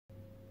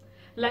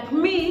Like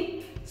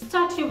me,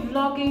 start your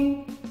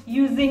vlogging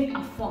using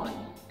a phone.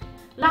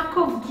 Lack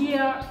of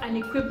gear and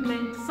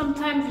equipment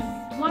sometimes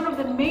is one of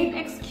the main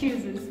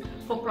excuses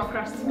for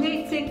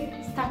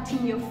procrastinating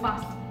starting your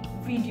first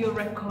video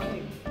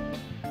recording.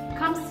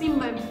 Come see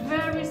my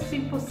very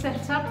simple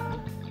setup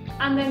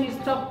and then you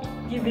stop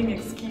giving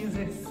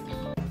excuses.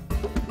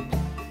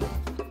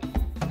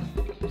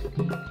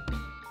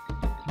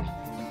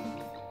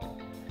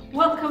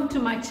 Welcome to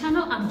my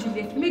channel. I'm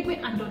Juliet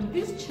Migwi, and on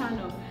this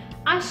channel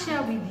I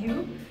share with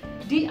you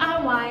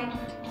DIY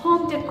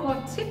home decor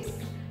tips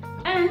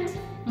and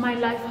my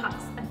life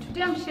hacks. And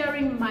today I'm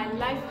sharing my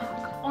life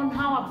hack on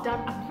how I've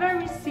done a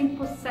very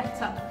simple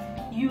setup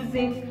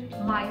using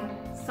my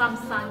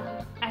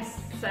Samsung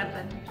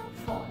S7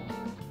 phone.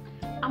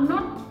 I'm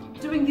not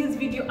doing this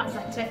video as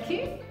a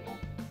techie,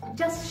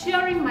 just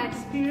sharing my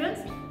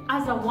experience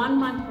as a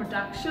one-man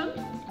production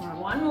or a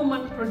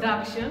one-woman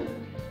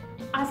production,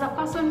 as a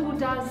person who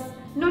does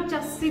not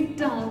just sit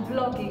down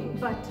vlogging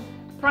but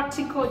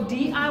practical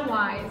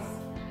DIYs,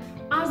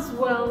 as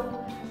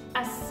well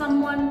as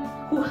someone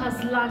who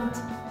has learned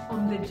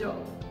on the job.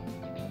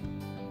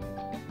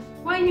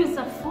 Why use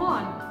a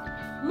phone?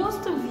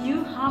 Most of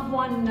you have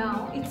one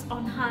now, it's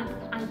on hand,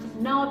 and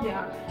now there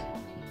are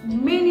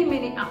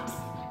many apps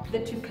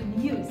that you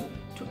can use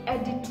to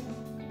edit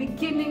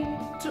beginning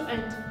to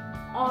end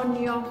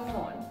on your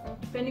phone,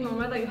 depending on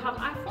whether you have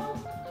iPhone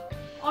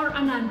or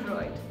an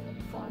Android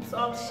phone. So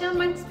I'll share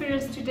my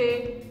experience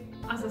today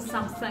as a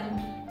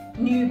Samsung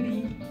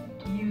newbie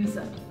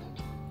user.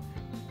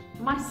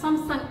 My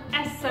Samsung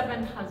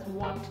S7 has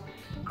worked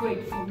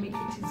great for me.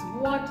 It is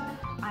what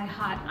I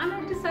had, and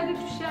I decided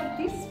to share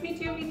this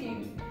video with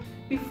you.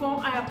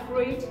 Before I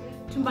upgrade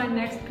to my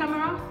next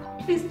camera,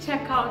 please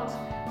check out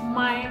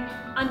my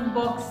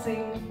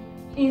unboxing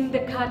in the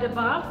card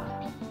above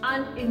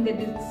and in the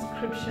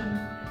description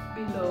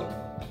below.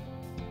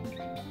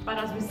 But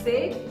as we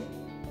said,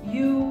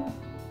 you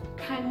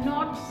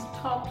cannot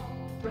stop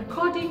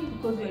recording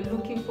because you're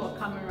looking for a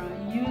camera.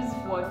 Use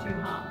what you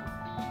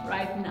have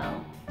right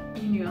now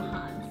in your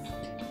hands.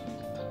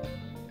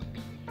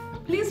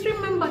 Please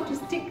remember to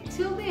stick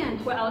till the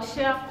end, where I'll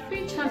share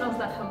 3 channels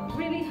that have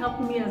really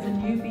helped me as a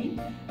newbie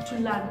to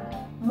learn.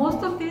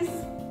 Most of this,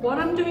 what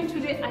I'm doing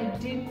today, I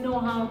didn't know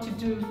how to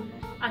do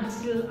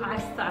until I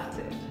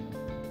started.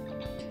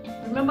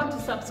 Remember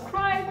to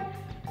subscribe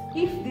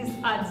if this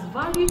adds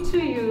value to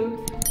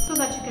you, so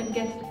that you can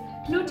get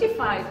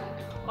notified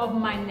of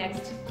my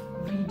next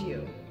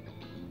video.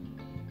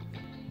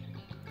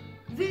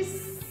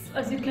 This,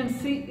 as you can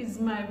see, is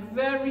my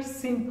very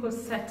simple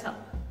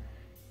setup.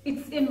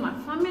 It's in my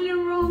family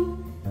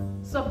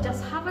room, so I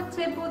just have a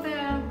table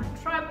there, my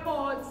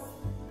tripods,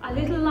 a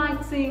little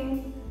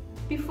lighting.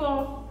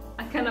 Before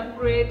I can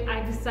upgrade,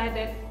 I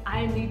decided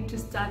I need to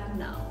start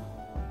now.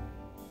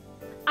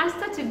 I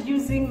started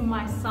using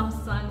my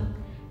Samsung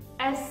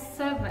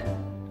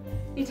S7.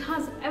 It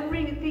has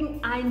everything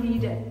I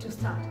needed to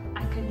start.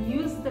 I can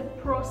use the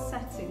Pro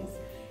settings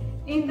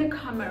in the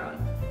camera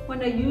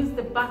when I use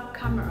the back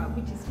camera,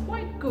 which is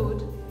quite good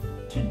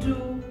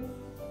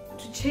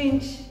to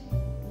change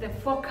the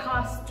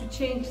focus, to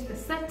change the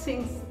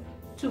settings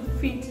to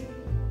fit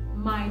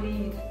my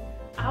need.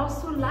 I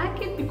also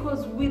like it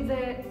because with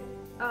the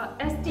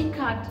SD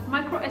card,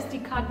 micro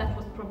SD card that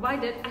was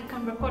provided, I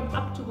can record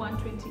up to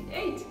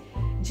 128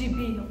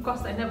 GB. Of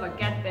course, I never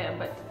get there,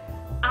 but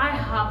I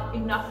have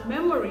enough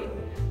memory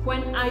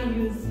when I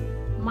use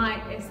my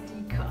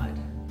SD card.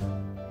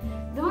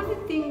 The only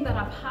thing that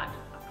I've had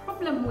a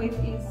problem with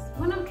is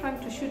when I'm trying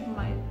to shoot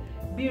my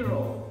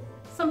B-roll,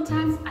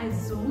 sometimes I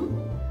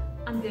zoom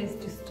and there's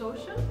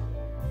distortion.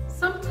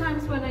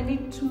 Sometimes when I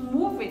need to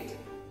move it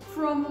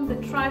from the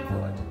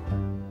tripod,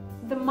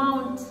 the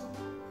mount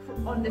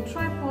on the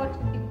tripod,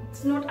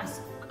 it's not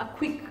a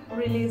quick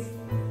release.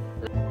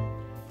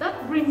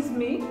 That brings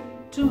me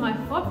to my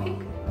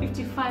PHOPIK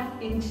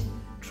 55-inch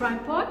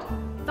tripod.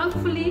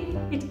 Thankfully,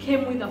 it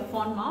came with a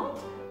phone mount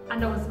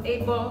and I was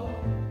able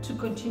to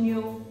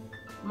continue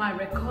my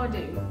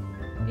recording.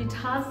 It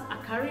has a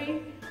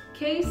carry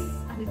case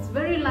and it's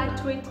very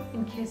lightweight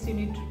in case you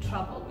need to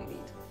travel with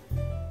it.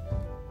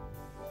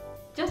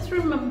 Just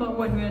remember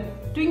when we're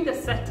doing the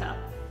setup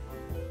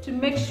to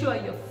make sure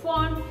your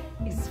phone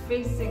is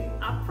facing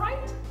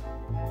upright,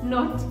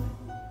 not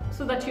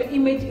so that your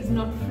image is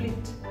not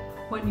flipped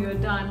when you're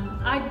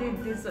done. I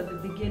did this at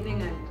the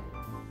beginning and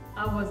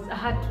I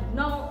had to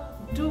now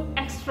do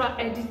extra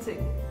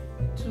editing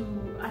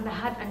and I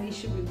had an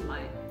issue with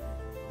my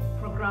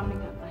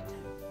programming at that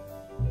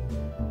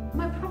time.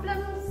 My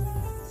problem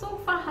so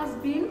far has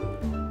been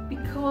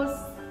because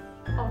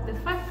of the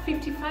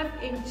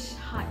 55-inch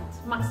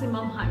height,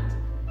 maximum height.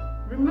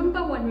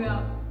 Remember when we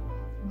are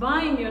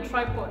buying your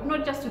tripod,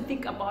 not just to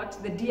think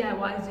about the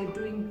DIYs you're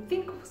doing,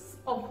 think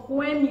of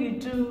when you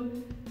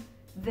do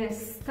the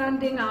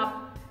standing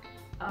up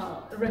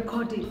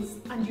recordings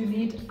and you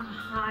need a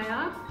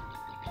higher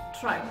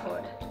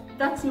tripod.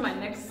 That's my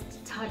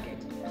next target.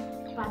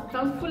 But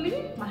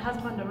thankfully, my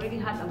husband already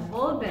had a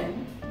ball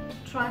bend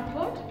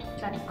tripod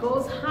that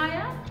goes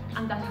higher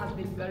and that has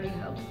been very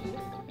helpful.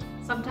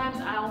 Sometimes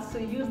I also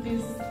use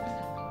this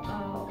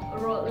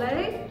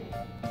Rollei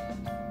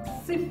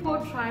simple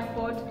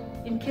tripod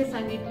in case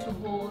I need to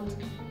hold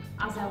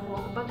as I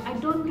walk, but I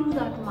don't do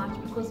that much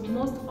because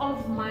most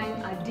of mine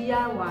are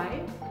DIY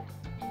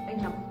in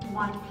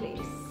one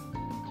place.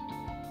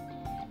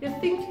 The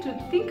thing to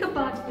think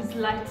about is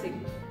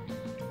lighting.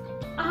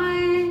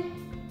 I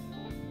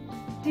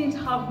didn't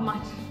have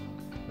much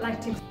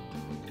lighting.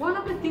 One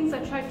of the things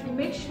I try to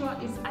make sure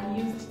is I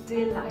used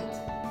daylight.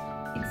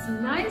 It's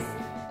nice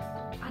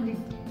and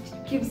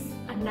it gives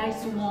a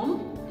nice warm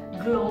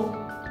glow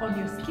on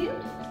your skin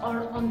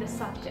or on the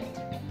subject.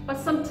 But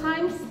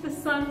sometimes the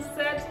sun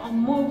sets or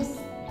moves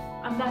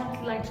and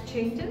that light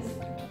changes.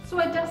 So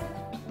I just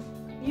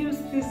use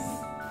this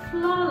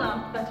floor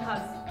lamp that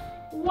has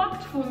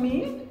worked for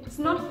me. It's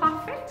not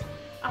perfect.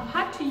 I've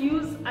had to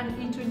use an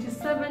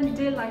E27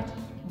 daylight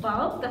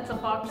bulb that's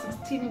about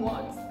 16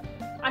 watts.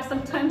 I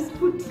sometimes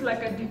put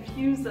like a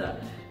diffuser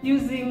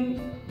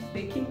using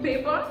baking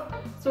paper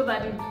so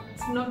that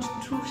it's not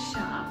too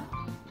sharp.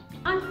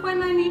 And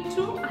when I need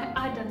to, I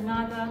add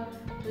another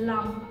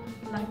lamp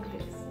like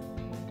this.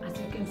 As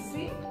you can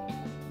see,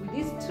 with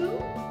these two,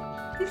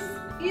 this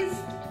is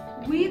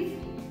with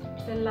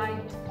the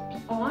light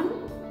on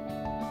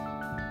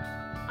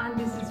and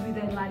this is with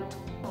the light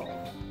off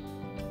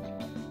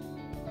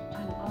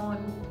and on.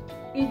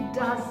 It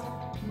does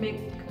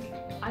make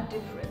a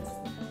difference.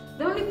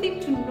 The only thing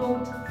to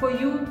note for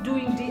you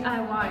doing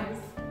DIYs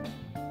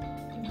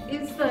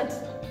is that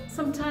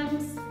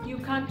sometimes you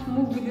can't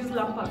move with this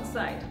lamp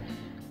outside.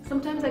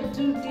 Sometimes I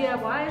do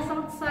DIYs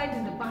outside,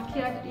 in the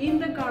backyard, in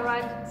the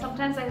garage.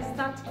 Sometimes I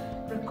start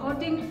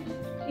recording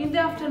in the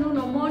afternoon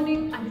or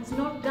morning and it's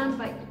not done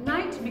by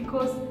night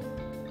because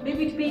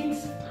maybe paint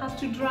has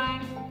to dry,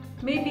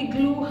 maybe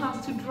glue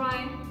has to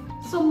dry.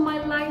 So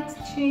my light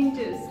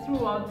changes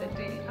throughout the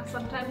day and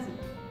sometimes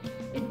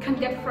it can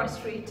get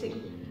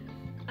frustrating.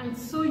 And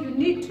so you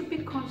need to be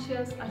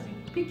conscious as you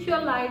pick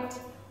your light,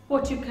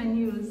 what you can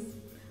use.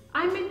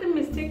 I made the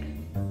mistake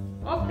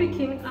of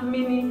picking a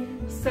mini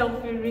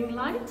selfie ring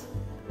light.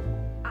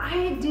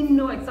 I didn't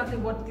know exactly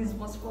what this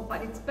was for,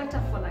 but it's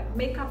better for like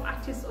makeup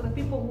artists or the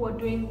people who are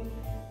doing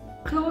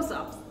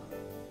close-ups.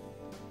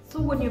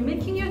 So when you're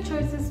making your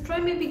choices, try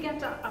maybe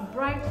get a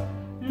bright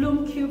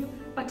lume cube,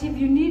 but if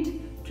you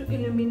need to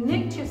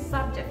illuminate your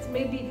subjects,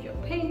 maybe if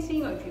you're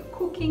painting or if you're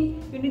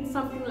cooking, you need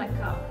something like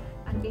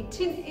an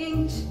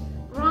 18-inch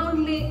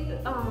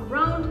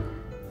round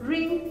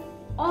ring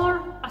or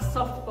a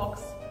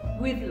softbox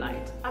with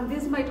light. And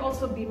this might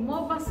also be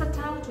more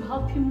versatile to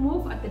help you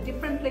move at the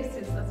different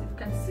places. As you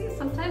can see,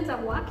 sometimes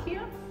I work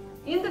here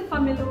in the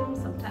family room,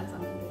 sometimes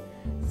I'm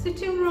in the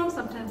sitting room,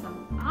 sometimes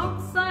I'm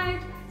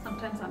outside,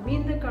 sometimes I'm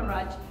in the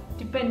garage,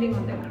 depending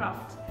on the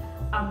craft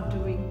I'm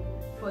doing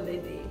for the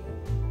day.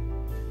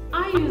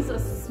 I use a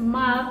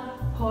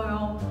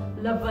SmilePowo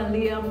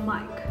Lavalier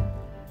mic.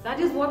 That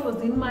is what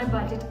was in my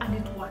budget and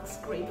it works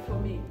great for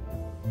me.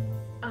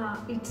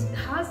 It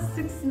has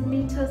 6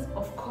 meters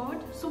of cord,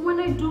 so when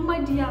I do my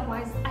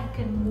DIYs, I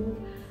can move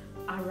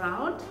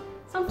around.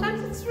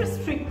 Sometimes it's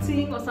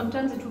restricting or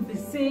sometimes it will be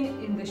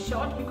saying in the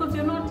shot because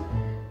you're not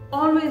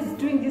always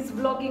doing this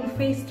vlogging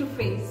face to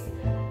face.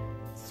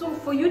 So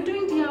for you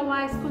doing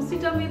DIYs,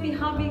 consider maybe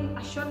having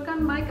a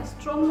shotgun mic, a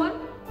strong one,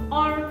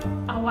 or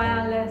a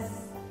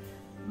wireless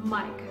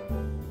mic.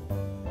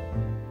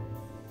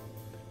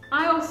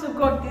 I also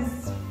got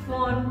this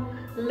phone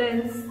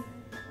lens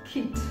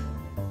kit.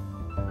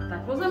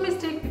 That was a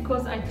mistake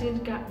because I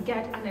didn't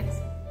get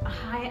a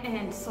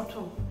high-end sort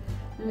of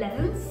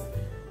lens,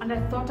 and I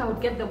thought I would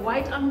get the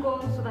wide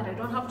angle so that I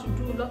don't have to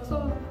do lots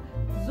of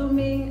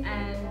zooming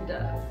and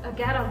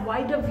get a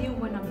wider view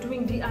when I'm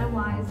doing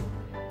DIYs,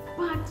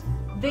 but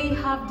they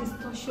have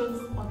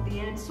distortions on the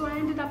end, so I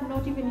ended up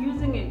not even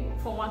using it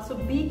for once. So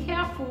be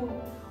careful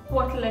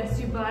what lens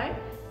you buy.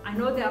 I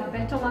know there are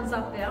better ones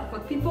out there. For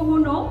people who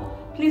know,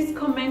 please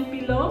comment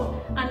below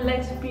and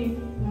let me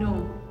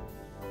know.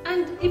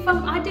 And if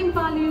I'm adding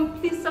value,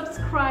 please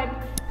subscribe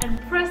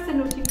and press the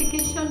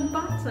notification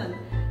button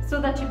so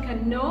that you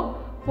can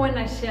know when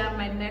I share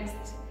my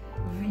next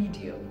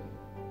video.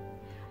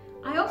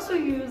 I also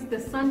use the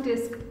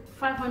SanDisk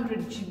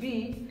 500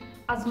 GB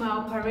as my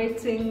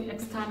operating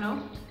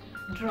external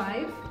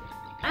drive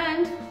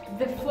and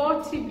the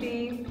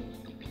 40B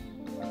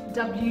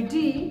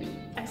WD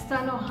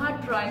external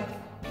hard drive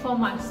for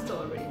my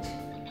storage.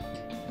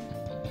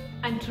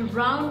 And to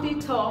round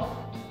it off,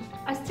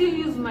 I still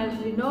use my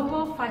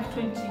Lenovo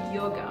 520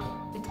 Yoga.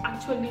 It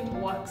actually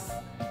works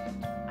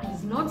and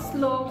is not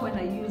slow when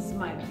I use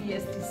my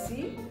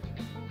VSTC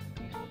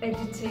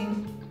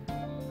editing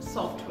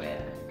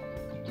software.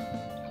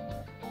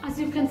 As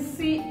you can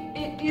see,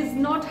 it is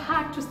not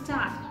hard to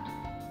start.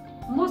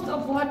 Most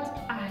of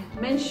what I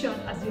mentioned,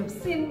 as you've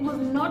seen, was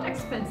not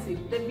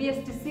expensive. The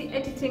VSTC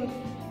editing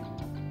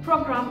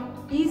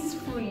program is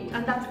free,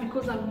 and that's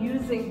because I'm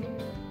using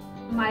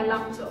my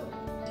laptop.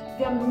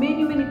 There are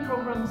many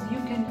programs you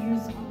can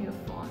use on your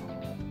phone.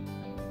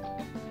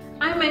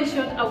 I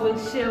mentioned I will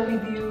share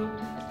with you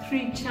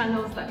 3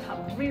 channels that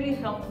have really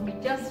helped me.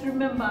 Just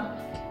remember,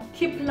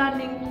 keep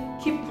learning,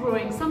 keep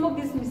growing. Some of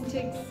these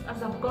mistakes,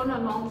 as I've gone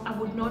along, I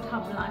would not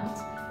have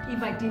learned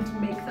if I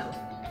didn't make them.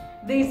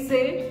 They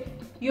say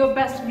your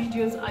best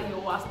videos are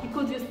your worst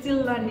because you're still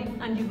learning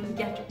and you will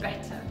get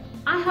better.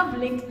 I have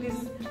linked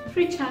these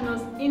 3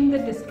 channels in the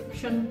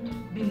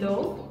description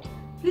below.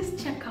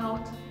 Please check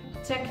out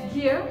Tech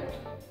Gear,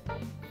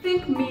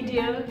 Think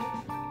Media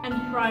and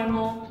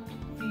Primal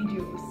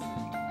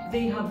videos.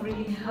 They have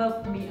really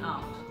helped me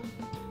out.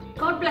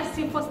 God bless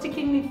you for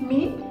sticking with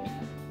me.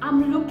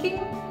 I'm looking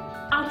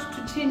out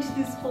to change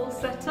this whole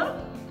setup,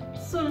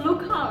 so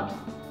look out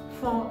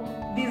for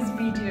this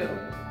video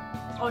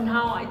on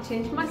how I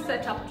changed my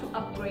setup to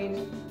upgrade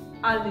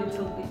a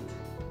little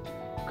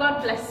bit.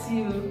 God bless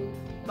you.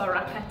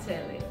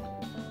 Barakatele.